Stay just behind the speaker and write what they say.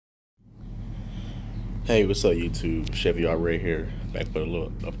Hey, what's up YouTube? Chevy Ray here, back with a little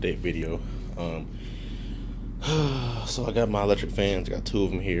update video. So I got my electric fans, got two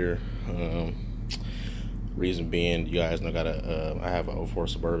of them here. Reason being, you guys know, I have a 04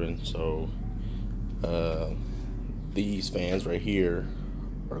 Suburban, so these fans right here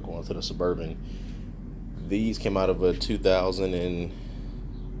are going to the Suburban. These came out of a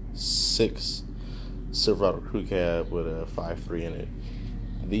 2006 Silverado crew cab with a 5.3 in it.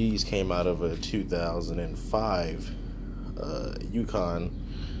 These came out of a 2005 Yukon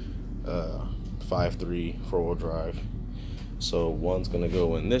 5.3 4-wheel drive. So one's gonna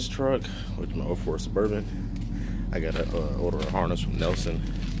go in this truck, which is my 04 Suburban. I gotta order a harness from Nelson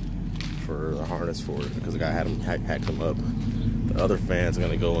for a harness for it because the guy had him hacked them up. The other fan's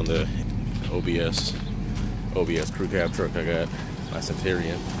gonna go in the OBS crew cab truck I got, my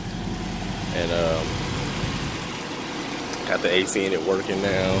Centurion, and got the AC in it working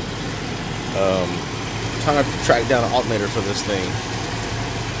now. Trying to track down an alternator for this thing.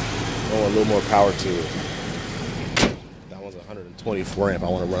 I want a little more power to it. That one's 124 amp. I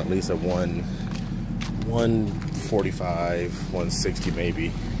want to run at least a 145, 160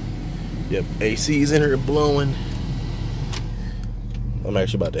 maybe. Yep, AC's in here blowing. I'm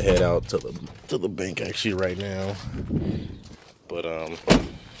actually about to head out to the bank actually right now. But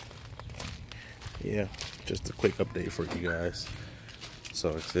yeah, just a quick update for you guys.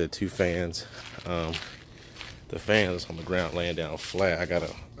 So I said two fans. The fans on the ground laying down flat. I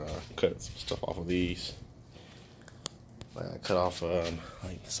gotta cut some stuff off of these. I cut off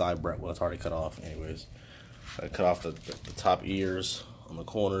like the side bracket. Well, it's already cut off anyways. I cut off the top ears on the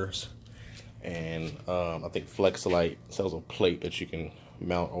corners, and I think Flexolite sells a plate that you can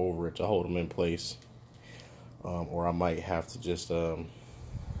mount over it to hold them in place. Or I might have to just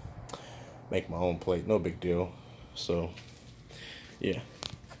make my own plate. No big deal. So yeah,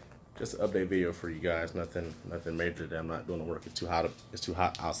 just an update video for you guys. Nothing major. That I'm not doing the work. It's too hot. It's too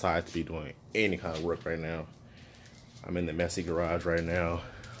hot outside to be doing any kind of work right now. I'm in the messy garage right now.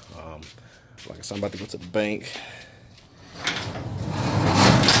 Like I said, I'm about to go to the bank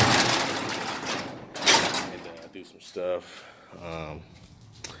and do some stuff.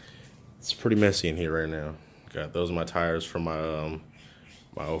 It's pretty messy in here right now. Got those are my tires from my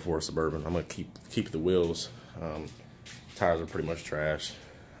my 04 Suburban. I'm gonna keep the wheels. Tires are pretty much trash.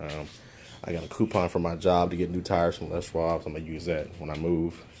 I got a coupon from my job to get new tires from Les Schwab, so I'm gonna use that when I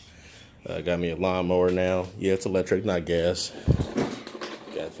move. Got me a lawnmower now. Yeah, it's electric, not gas.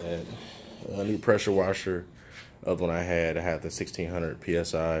 Got that. A new pressure washer. Other one I had the 1600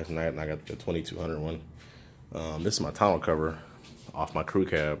 PSI, and I got the 2200 one. This is my tonneau cover off my crew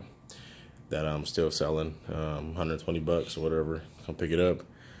cab that I'm still selling, 120 bucks or whatever. Come pick it up.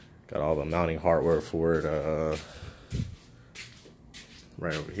 Got all the mounting hardware for it,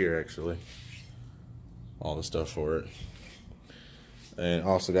 right over here actually. All the stuff for it. And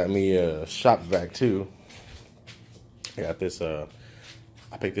also got me a shop vac too. I got this, I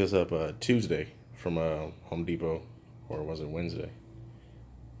picked this up Tuesday from Home Depot, or was it Wednesday?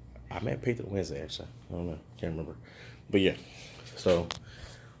 I may have picked it Wednesday actually. I don't know, can't remember. But yeah, so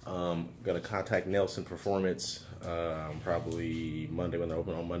gonna contact Nelson Performance probably Monday when they're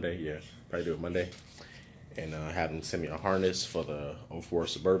open on Monday. Yeah, probably do it Monday, and have them send me a harness for the 04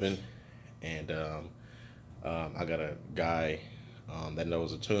 Suburban. And I got a guy that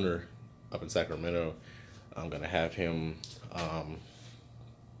knows a tuner up in Sacramento. I'm gonna have him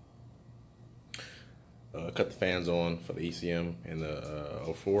cut the fans on for the ECM in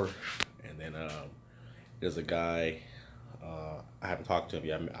the 04, and then there's a guy. I haven't talked to him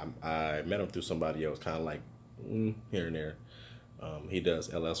yet. I met him through somebody else, kind of like here and there. He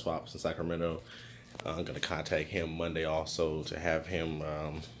does LS swaps in Sacramento. I'm gonna contact him Monday also to have him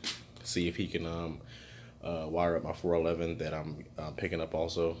see if he can wire up my 411 that I'm picking up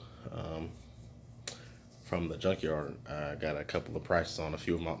also from the junkyard. I got a couple of prices on a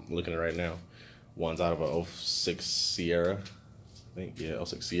few of them I'm looking at right now. One's out of a 06 Sierra, I think. Yeah,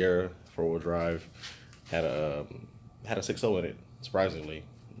 06 Sierra 4-wheel drive. Had a 6.0 in it, surprisingly.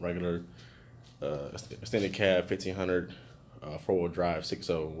 Regular extended cab 1500 4-wheel drive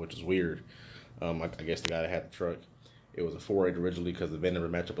 6.0, which is weird. I guess the guy that had the truck, it was a 4.8 originally because the VIN never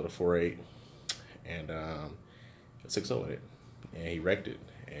matched up with a 4.8, and a 6.0 in it, and he wrecked it,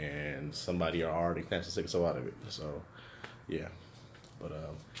 and somebody already snatched the 6.0 out of it. So yeah, but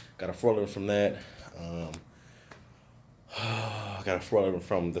got a 411 from that. I got a 411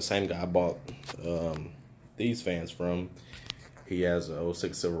 from the same guy I bought these fans from. He has a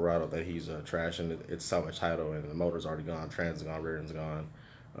 06 Silverado that he's trashing. It's salvage title, and the motor's already gone, trans is gone, rear end's gone.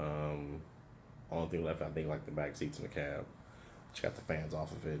 Only thing left, I think, like the back seats in the cab. Just got the fans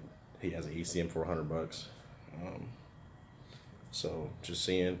off of it. He has an ECM for $100. So just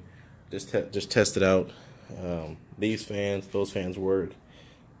seeing, just test it out. These fans, those fans work.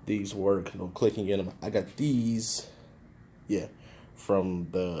 These work. No clicking in them. I got these, yeah, from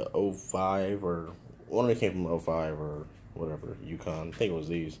the 05 or one of them came from 05 or whatever, Yukon. I think it was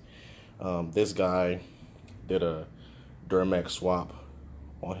these. This guy did a Duramax swap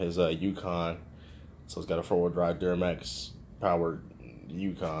on his Yukon, so it's got a 4-wheel drive Duramax powered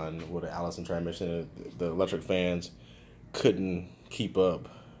Yukon with an Allison transmission. The electric fans couldn't keep up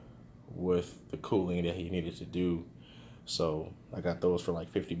with the cooling that he needed to do, so I got those for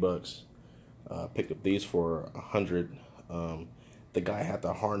like $50. Picked up these for $100. The guy had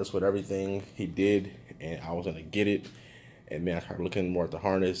the harness with everything he did, and I was gonna get it, and then I started looking more at the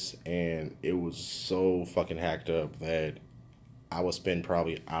harness, and it was so fucking hacked up that I would spend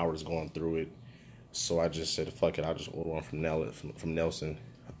probably hours going through it. So I just said, fuck it, I'll just order one from Nelson.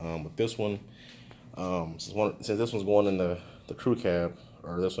 With this one, since this one's going in the crew cab,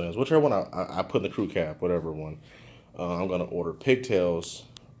 or this one is, whichever one I put in the crew cab, whatever one, I'm gonna order pigtails,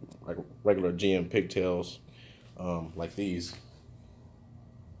 like regular GM pigtails, like these,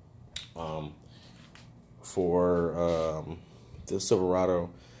 for the Silverado,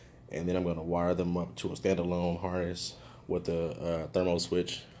 and then I'm gonna wire them up to a standalone harness with the thermal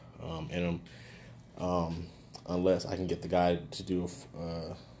switch in them, unless I can get the guy to do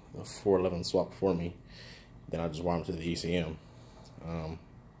a 411 swap for me. Then I just wire them to the ECM.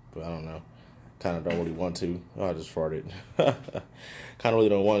 But I don't know. Kind of don't really want to. Oh, I just farted. Kind of really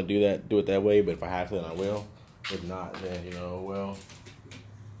don't want to do it that way. But if I have to, then I will. If not, then well.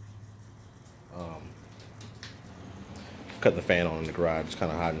 Cut the fan on in the garage. It's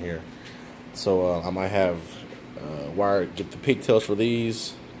kind of hot in here. So I might have get the pigtails for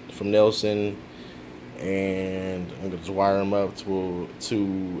these from Nelson, and I'm gonna just wire them up to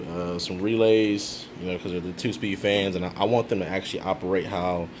some relays, because they're the 2-speed fans, and I want them to actually operate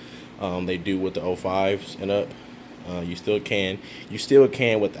how they do with the 05s and up. You still can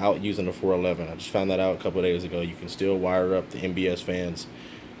without using the 411. I just found that out a couple of days ago. You can still wire up the MBS fans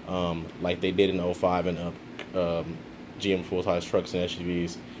like they did in 05 and up, GM full-size trucks and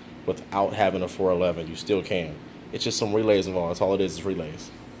SUVs, without having a 411. You still can. It's just some relays involved. That's all it is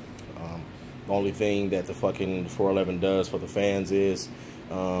relays. The only thing that the fucking 411 does for the fans is,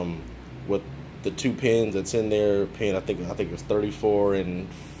 with the 2 pins that's in there, I think it's 34 and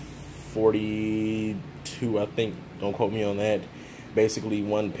 42, I think. Don't quote me on that. Basically,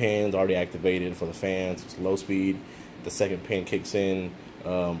 one pin's already activated for the fans. It's low speed. The second pin kicks in,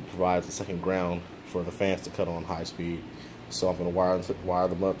 provides a second ground for the fans to cut on high speed. So I'm going to wire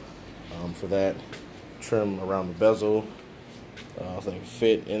them up for that. Trim around the bezel so they can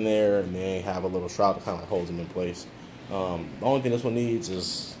fit in there, and then have a little shroud that kind of holds them in place. The only thing this one needs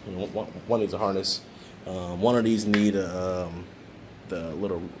is, one needs a harness. One of these need the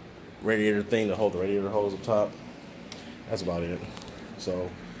little radiator thing to hold the radiator hose up top. That's about it. So,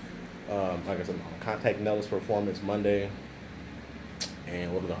 like I said, I'll contact Nellis Performance Monday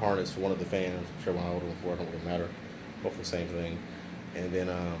and order the harness for one of the fans. I'm sure when I order them for it, it don't really matter. Both the same thing. And then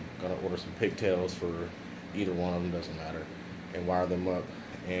I'm gonna order some pigtails for either one of them, doesn't matter, and wire them up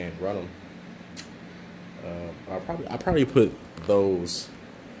and run them. I'll probably put those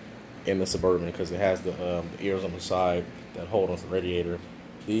in the Suburban because it has the ears on the side that hold on the radiator.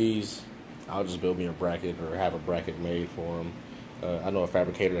 These, I'll just build me a bracket or have a bracket made for them. I know a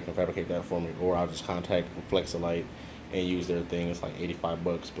fabricator that can fabricate that for me, or I'll just contact Flexolite and use their thing. It's like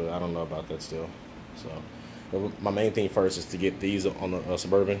 $85, but I don't know about that still. So my main thing first is to get these on the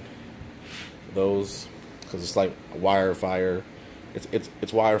Suburban. Those, because it's like wire fire.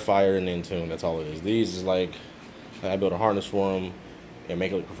 It's wire fire and then tune. That's all it is. These is like, I build a harness for them and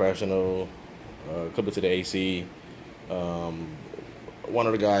make it look professional. Clip it to the AC. One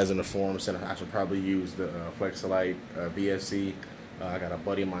of the guys in the forum said I should probably use the Flexolite VSC. I got a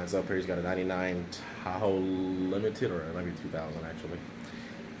buddy of mine's up here. He's got a 99 Tahoe Limited, or maybe 2000 actually.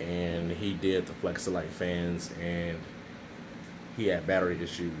 And he did the Flexolite fans, and he had battery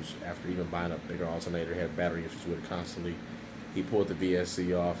issues after even buying a bigger alternator. He had battery issues with it constantly. He pulled the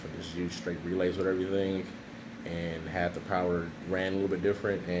VSC off and just used straight relays with everything, and had the power ran a little bit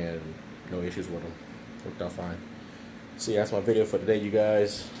different, and no issues with them. Worked out fine. So yeah, that's my video for today, you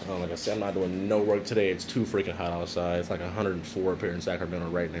guys. Like I said, I'm not doing no work today. It's too freaking hot outside. It's like 104 up here in Sacramento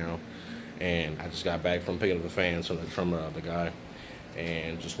right now, and I just got back from picking up the fans from the guy,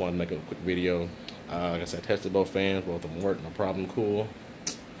 and just wanted to make a quick video. Like I said, I tested both fans, both of them worked, no problem, cool.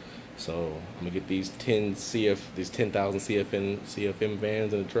 So I'm gonna get these 10,000 CFM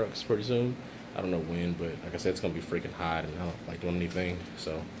vans in the trucks pretty soon. I don't know when, but like I said, it's gonna be freaking hot, and I don't like doing anything.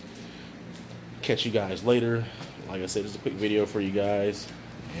 So catch you guys later. Like I said, this is a quick video for you guys,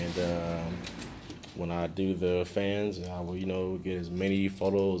 and when I do the fans, I will, you know, get as many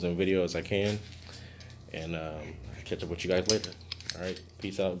photos and videos as I can, and catch up with you guys later. All right,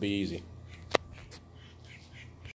 peace out, be easy.